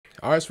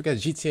Alright, so we got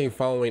GTA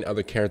following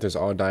other characters,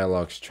 all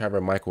dialogues,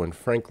 Trevor, Michael, and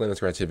Franklin.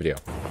 Let's go to the video.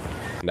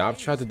 Now, I've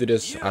tried to do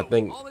this, I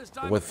think,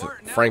 with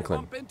Franklin.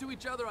 Bump into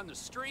each other on the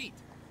street.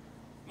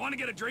 Want to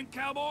get a drink,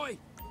 cowboy?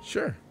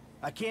 Sure.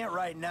 I can't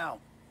right now.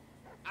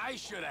 I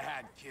should have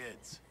had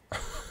kids.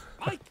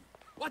 Mike,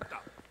 what the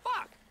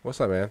fuck? What's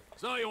up, man?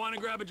 So you want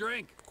to grab a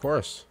drink? Of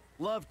course.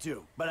 Love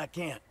to, but I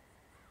can't.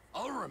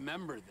 I'll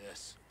remember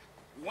this.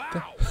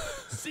 Wow,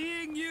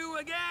 seeing you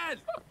again.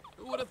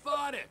 Who would have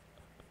thought it?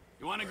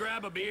 You want to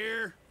grab a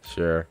beer?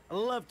 Sure. I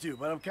love to,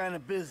 but I'm kind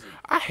of busy.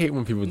 I hate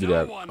when people do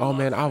that. Oh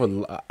man, I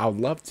would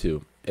love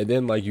to. And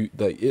then like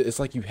it's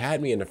like you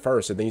had me in the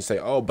first, and then you say,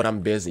 "Oh, but I'm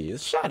busy."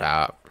 Shut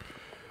up.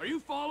 Are you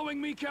following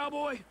me,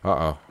 cowboy?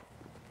 Uh-oh.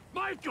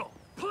 Michael,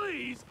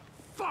 please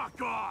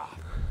fuck off.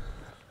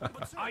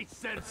 I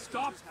said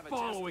stop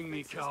following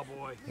me,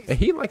 cowboy. And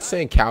he likes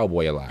saying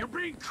cowboy a lot. You're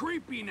being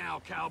creepy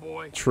now,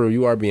 cowboy. True,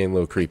 you are being a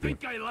little I creepy.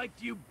 think I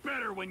liked you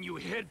better when you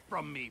hid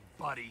from me,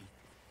 buddy.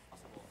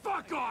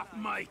 Fuck off,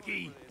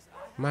 Mikey.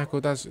 Michael,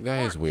 that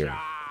is weird.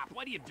 Chop.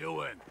 What are you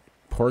doing?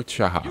 Pork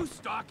chop. You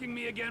stalking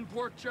me again,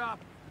 pork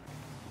chop?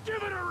 Give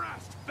it a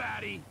rest,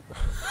 fatty.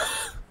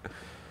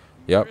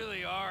 Yep. You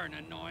really are an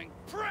annoying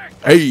prick.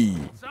 Hey.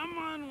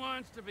 Someone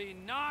wants to be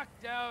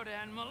knocked out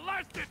and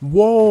molested.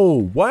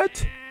 Whoa,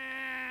 what?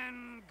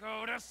 And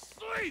go to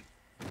sleep.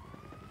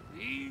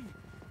 Leave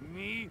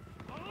me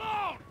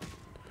alone.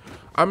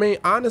 I mean,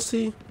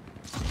 honestly,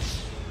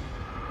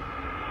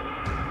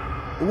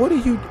 what are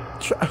you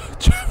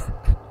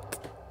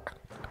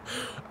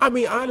I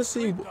mean,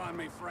 honestly, On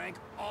me, Frank.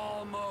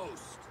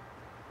 Almost.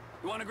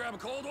 You want to grab a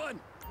cold one?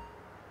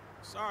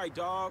 Sorry,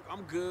 dog.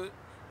 I'm good.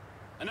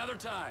 Another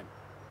time.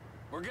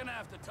 We're gonna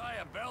have to tie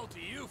a bell to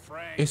you,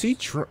 Frank. is he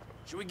drunk?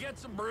 Should we get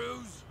some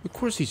brews? Of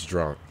course he's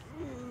drunk.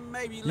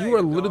 Maybe later, You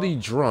are literally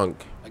dog.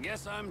 drunk. I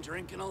guess I'm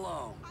drinking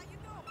alone.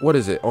 What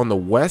is it, on the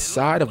west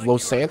side of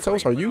Los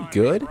Santos? Are you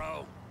good?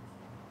 Bro.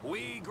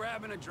 We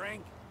grabbing a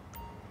drink?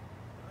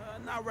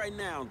 Not right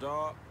now,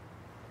 dog.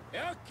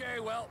 Okay,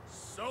 well,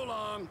 so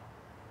long.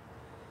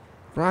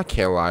 Bro, I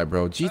can't lie,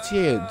 bro.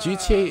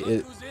 GTA Look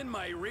is... who's in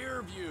my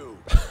rear view.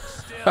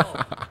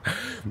 Still.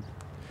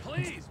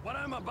 Please, what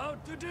I'm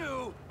about to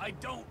do, I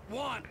don't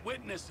want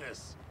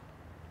witnesses.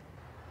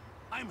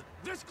 I'm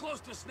this close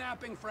to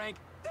snapping, Frank.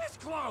 This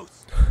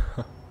close.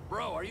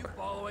 Bro, are you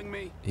following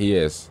me? He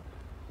is.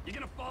 You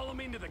gonna follow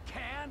me into the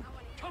can?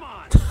 Come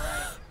on,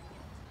 Frank.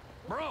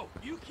 Bro,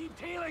 you keep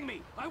tailing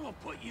me. I will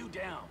put you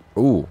down.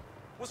 Ooh.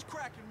 What's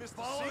cracking, Mr.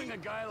 Following a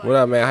guy like What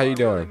up, man? How you really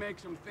doing?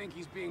 makes him think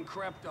he's being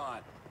crept on,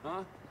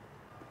 huh?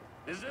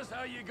 Is this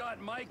how you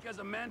got Mike as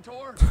a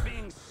mentor?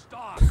 Being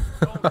stalked.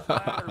 Don't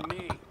flatter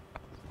me.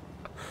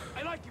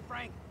 I like you,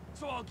 Frank,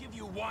 so I'll give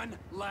you one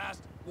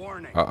last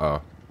warning.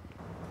 Uh-oh.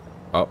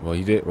 Oh, well,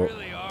 you did. You Well,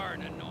 really are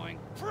an annoying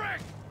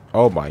prick.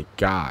 oh, my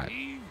God.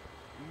 Leave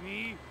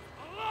me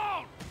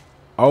alone.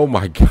 Oh,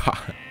 my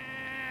God.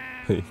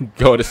 And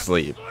Go to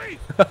sleep.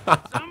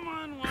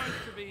 Someone wants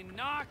to be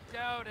knocked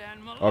out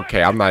and molested.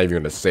 Okay, I'm not even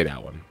going to say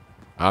that one.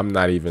 I'm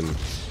not even...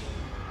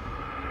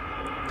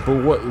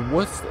 But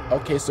what's...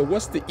 Okay, so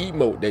what's the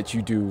emote that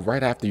you do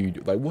right after you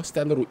do... Like, what's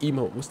that little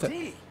emote? What's that?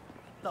 T,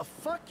 the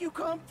fuck you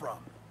come from?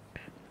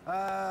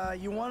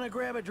 You want to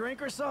grab a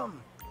drink or something?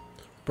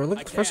 Bro,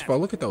 look, first of all,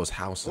 look at those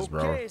houses,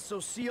 bro. Okay, so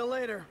see you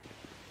later.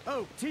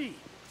 Oh, T,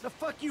 the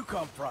fuck you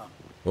come from?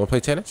 You want to play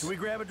tennis? Should we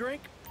grab a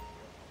drink?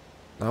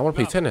 No, I want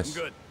to play tennis.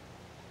 I'm good.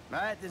 All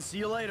right, then see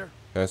you later.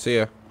 Yeah, see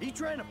ya. You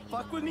trying to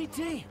fuck with me,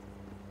 T?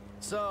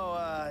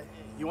 So,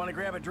 you want to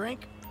grab a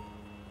drink?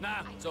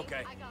 Nah, it's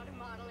okay.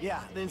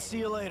 Yeah, then see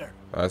you later.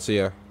 I see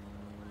ya.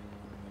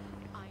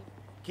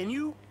 Can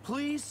you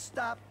please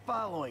stop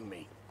following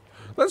me?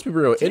 Let's be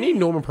real. Any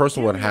normal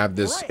person would have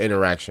this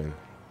interaction.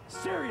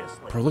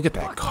 Seriously. Bro, look at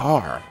that Fuck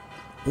car.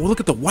 Oh, look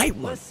at the white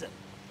one. Listen,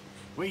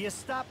 will you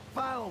stop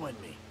following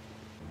me?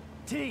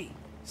 T,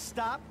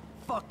 stop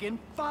fucking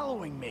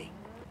following me.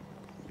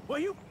 Will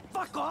you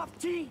fuck off,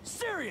 T?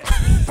 Serious?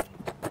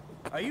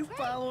 Are you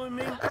following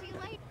me?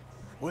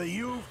 Will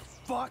you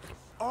fuck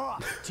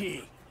off,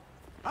 T?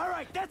 All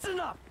right, that's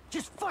enough.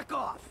 Just fuck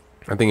off.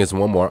 I think it's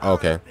one more.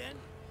 Okay. All right, then.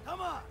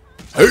 Come on.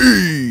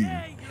 Hey!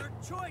 Hey, your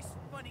choice,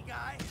 funny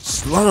guy.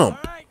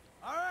 Slump.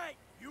 All right,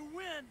 you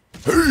win.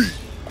 Hey!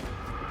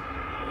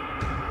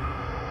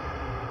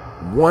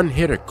 One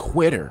hitter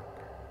quitter.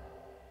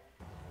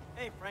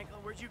 Hey, Franklin,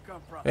 where'd you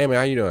come from? Hey, man,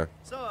 how you doing?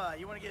 So,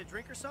 you want to get a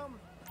drink or something?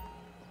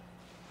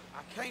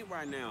 I can't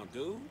right now,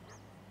 dude.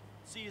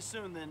 See you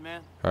soon, then,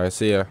 man. All right,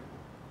 see ya.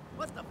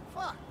 What the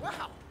fuck?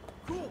 Wow.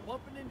 Cool,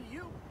 bumping into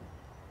you.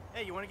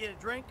 Hey, you want to get a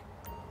drink?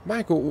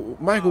 Michael,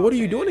 what are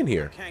you doing in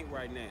here? I can't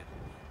right now.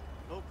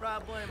 No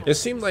problem. It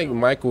seemed like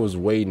Michael was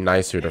way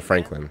nicer to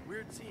Franklin.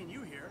 Weird seeing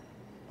you here.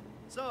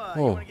 So,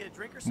 you Oh, want to get a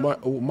drink or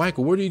something?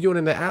 Michael, what are you doing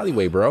in the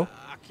alleyway, bro?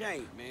 I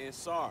can't, man.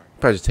 Sorry.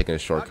 Probably just taking a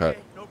shortcut. Okay,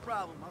 no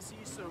problem. I'll see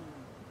you soon.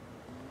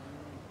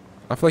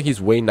 I feel like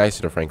he's way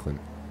nicer to Franklin.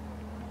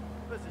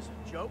 What is this,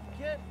 a joke,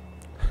 kid?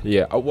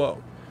 Yeah. Oh,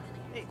 well,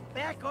 Hey,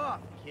 back off,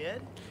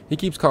 kid. he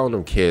keeps calling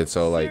them kids,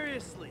 so like,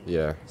 Seriously.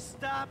 yeah.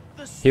 Stop the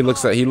the He looks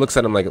stop.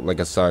 at him like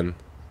a son.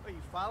 Are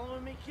you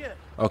following me, kid?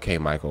 Okay,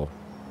 Michael.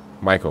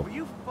 Michael. Will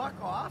you fuck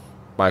off?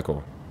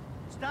 Michael.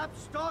 Stop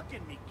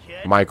stalking me,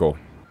 kid. Michael.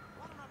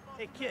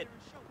 Hey, kid,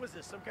 was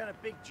this some kind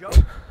of big joke?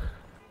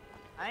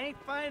 I ain't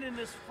finding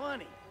this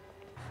funny.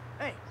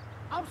 Hey,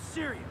 I'm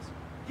serious.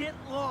 Get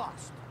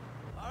lost.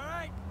 All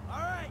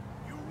right,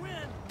 you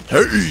win.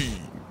 Hey.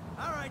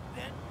 All right,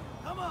 then,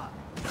 come on.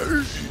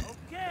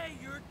 Okay,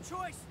 your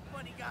choice,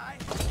 funny guy.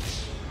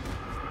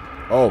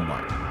 Oh my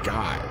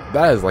God.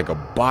 That is like a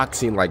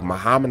boxing, like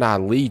Muhammad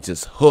Ali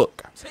just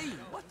hook. T,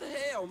 what the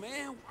hell,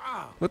 man?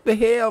 Wow. What the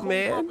hell, Who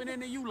man? bumping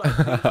into you like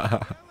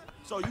this?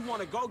 So you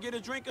want to go get a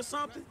drink or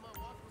something?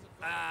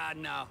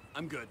 No,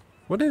 I'm good.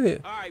 What is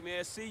it? All right,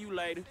 man. See you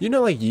later. You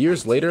know, like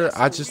years later,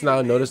 I just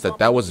now noticed that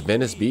that was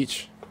Venice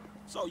Beach.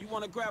 So you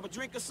want to grab a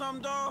drink or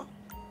something, dog?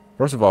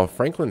 First of all,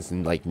 Franklin's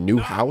like new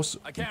house,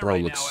 I can't bro,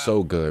 right looks now, Al.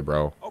 so good,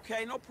 bro.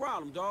 Okay, no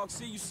problem, dog.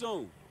 See you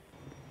soon.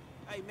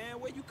 Hey, man,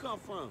 where you come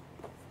from?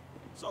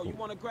 So you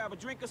want to grab a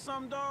drink or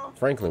something, dog?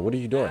 Franklin, what are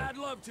you doing? I'd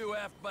love to,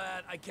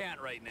 but I can't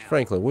right now.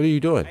 Franklin, what are you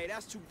doing? Hey,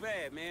 that's too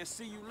bad, man.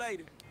 See you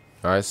later.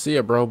 I see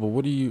it, bro, but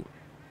what are you?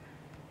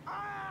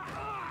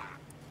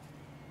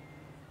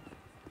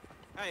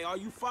 Hey, are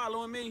you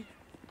following me?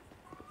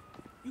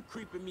 You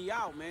creeping me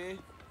out, man.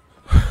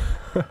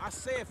 I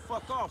said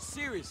fuck off,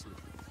 seriously.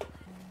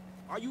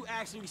 Are you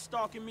actually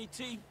stalking me,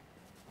 T?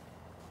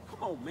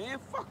 Come on, man,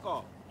 fuck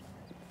off.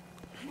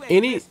 You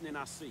ain't listening,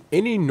 I see.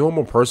 Any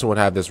normal person would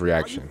have this Are you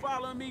reaction.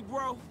 following me,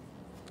 bro?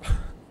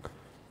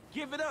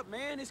 Give it up,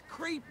 man. It's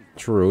creepy.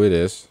 True, it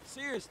is.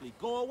 Seriously,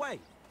 go away.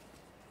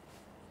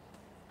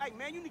 Hey,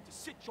 man, you need to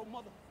sit your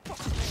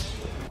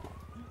motherfucker.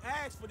 You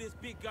asked for this,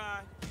 big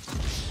guy.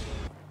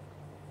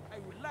 Hey,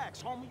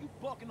 relax, homie. You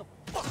bucking the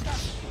fuck out.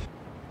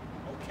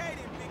 Okay,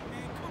 then, big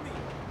man. Come here.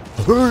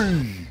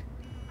 Hey.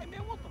 Hey,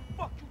 man, what the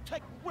fuck you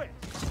taking with?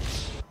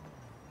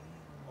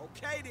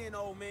 Okay, then,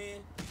 old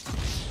man.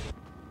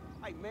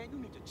 Hey, man, you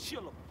need to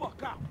chill the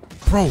fuck out.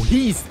 Bro,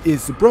 he's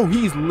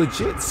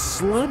legit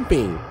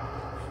slumping.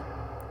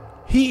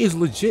 He is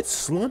legit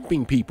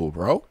slumping people,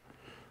 bro.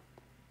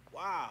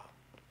 Wow.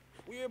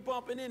 We're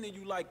bumping into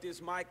you like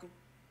this, Michael.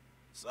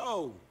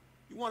 So,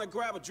 you want to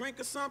grab a drink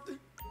or something?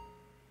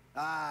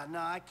 No,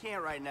 I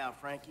can't right now,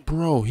 Frankie.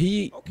 Bro,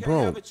 Okay,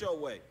 have it your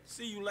way.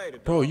 See you later,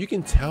 dog. bro, you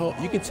can tell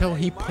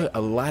he put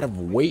a lot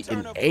of weight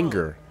and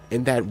anger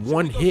in that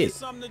one Should we go hit. Get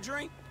something to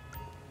drink?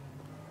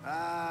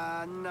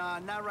 Nah,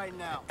 not right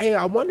now. Hey,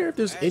 I wonder if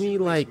there's As any you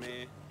wish, like,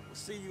 man. We'll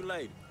see you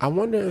later. I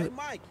wonder Hey,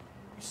 Mike,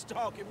 you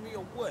stalking me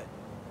or what?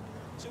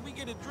 Should we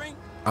get a drink?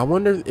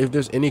 if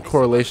there's any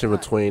correlation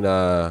between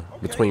Okay,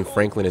 cool.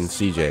 Franklin and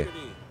See you CJ. later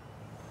then.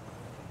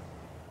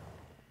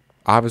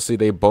 Obviously,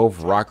 they both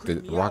rock the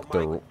creep me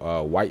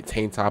out, white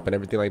tank top and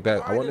everything like that.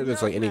 I Alright, wonder if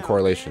there's like enough any now,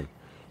 correlation.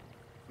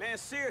 Man,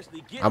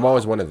 seriously, get I'm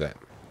always off. wondered that.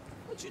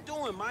 What you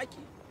doing, Mikey?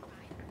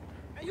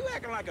 Man, you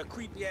acting like a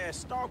creepy ass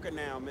stalker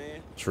now,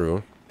 man.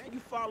 True. Man, you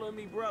following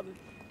me, brother?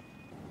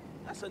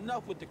 That's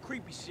enough with the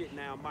creepy shit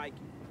now,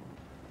 Mikey.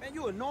 Man,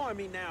 you annoying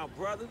me now,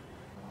 brother.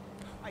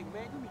 Hey,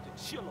 man, you need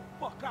to chill the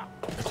fuck out.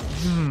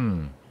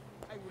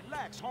 Hey,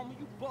 relax, homie.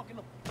 You bucking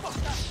the fuck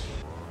out.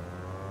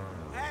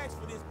 You asked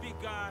for this, big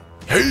guy.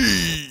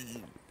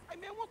 Hey, Hey,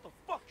 man, what the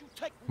fuck you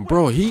take?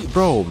 bro,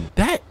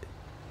 that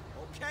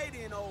Okay,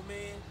 then, old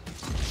man.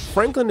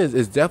 Franklin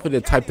is definitely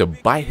the type to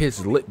bite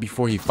his lip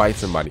before he fights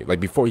somebody, like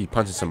before he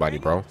punches somebody,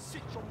 bro.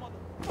 Sit your mother.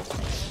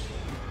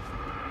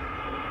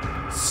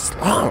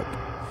 Slump.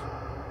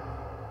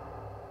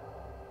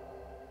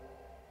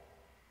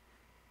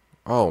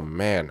 Oh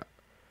man.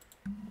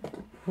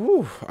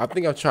 Whew. I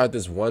think I've tried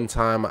this one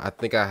time. I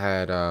think I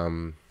had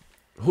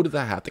who did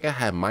I have? I think I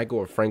had Michael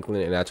or Franklin,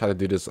 and I tried to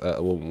do this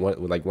with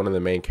like one of the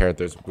main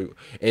characters. And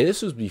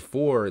this was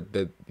before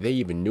that they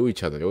even knew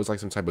each other. It was like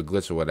some type of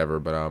glitch or whatever.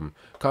 But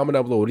comment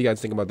down below. What do you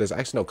guys think about this?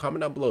 Actually, no. Comment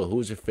down below.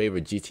 Who's your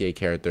favorite GTA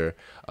character?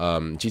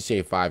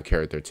 GTA 5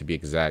 character to be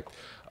exact.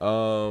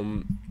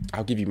 I'll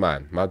give you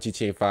mine. My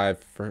GTA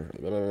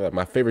 5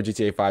 my favorite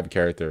GTA 5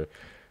 character.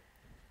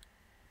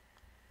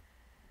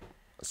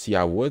 See,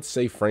 I would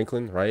say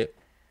Franklin, right?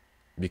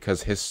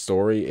 Because his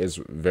story is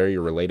very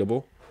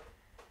relatable.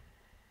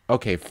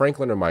 Okay,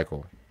 Franklin or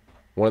Michael?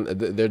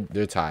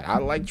 They're tied. I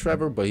like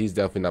Trevor, but he's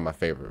definitely not my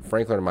favorite.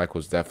 Franklin or Michael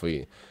is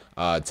definitely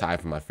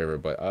tied for my favorite.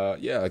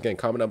 But yeah, again,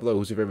 comment down below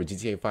who's your favorite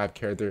GTA 5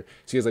 character.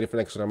 See you guys later for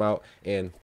the next one. I'm out, and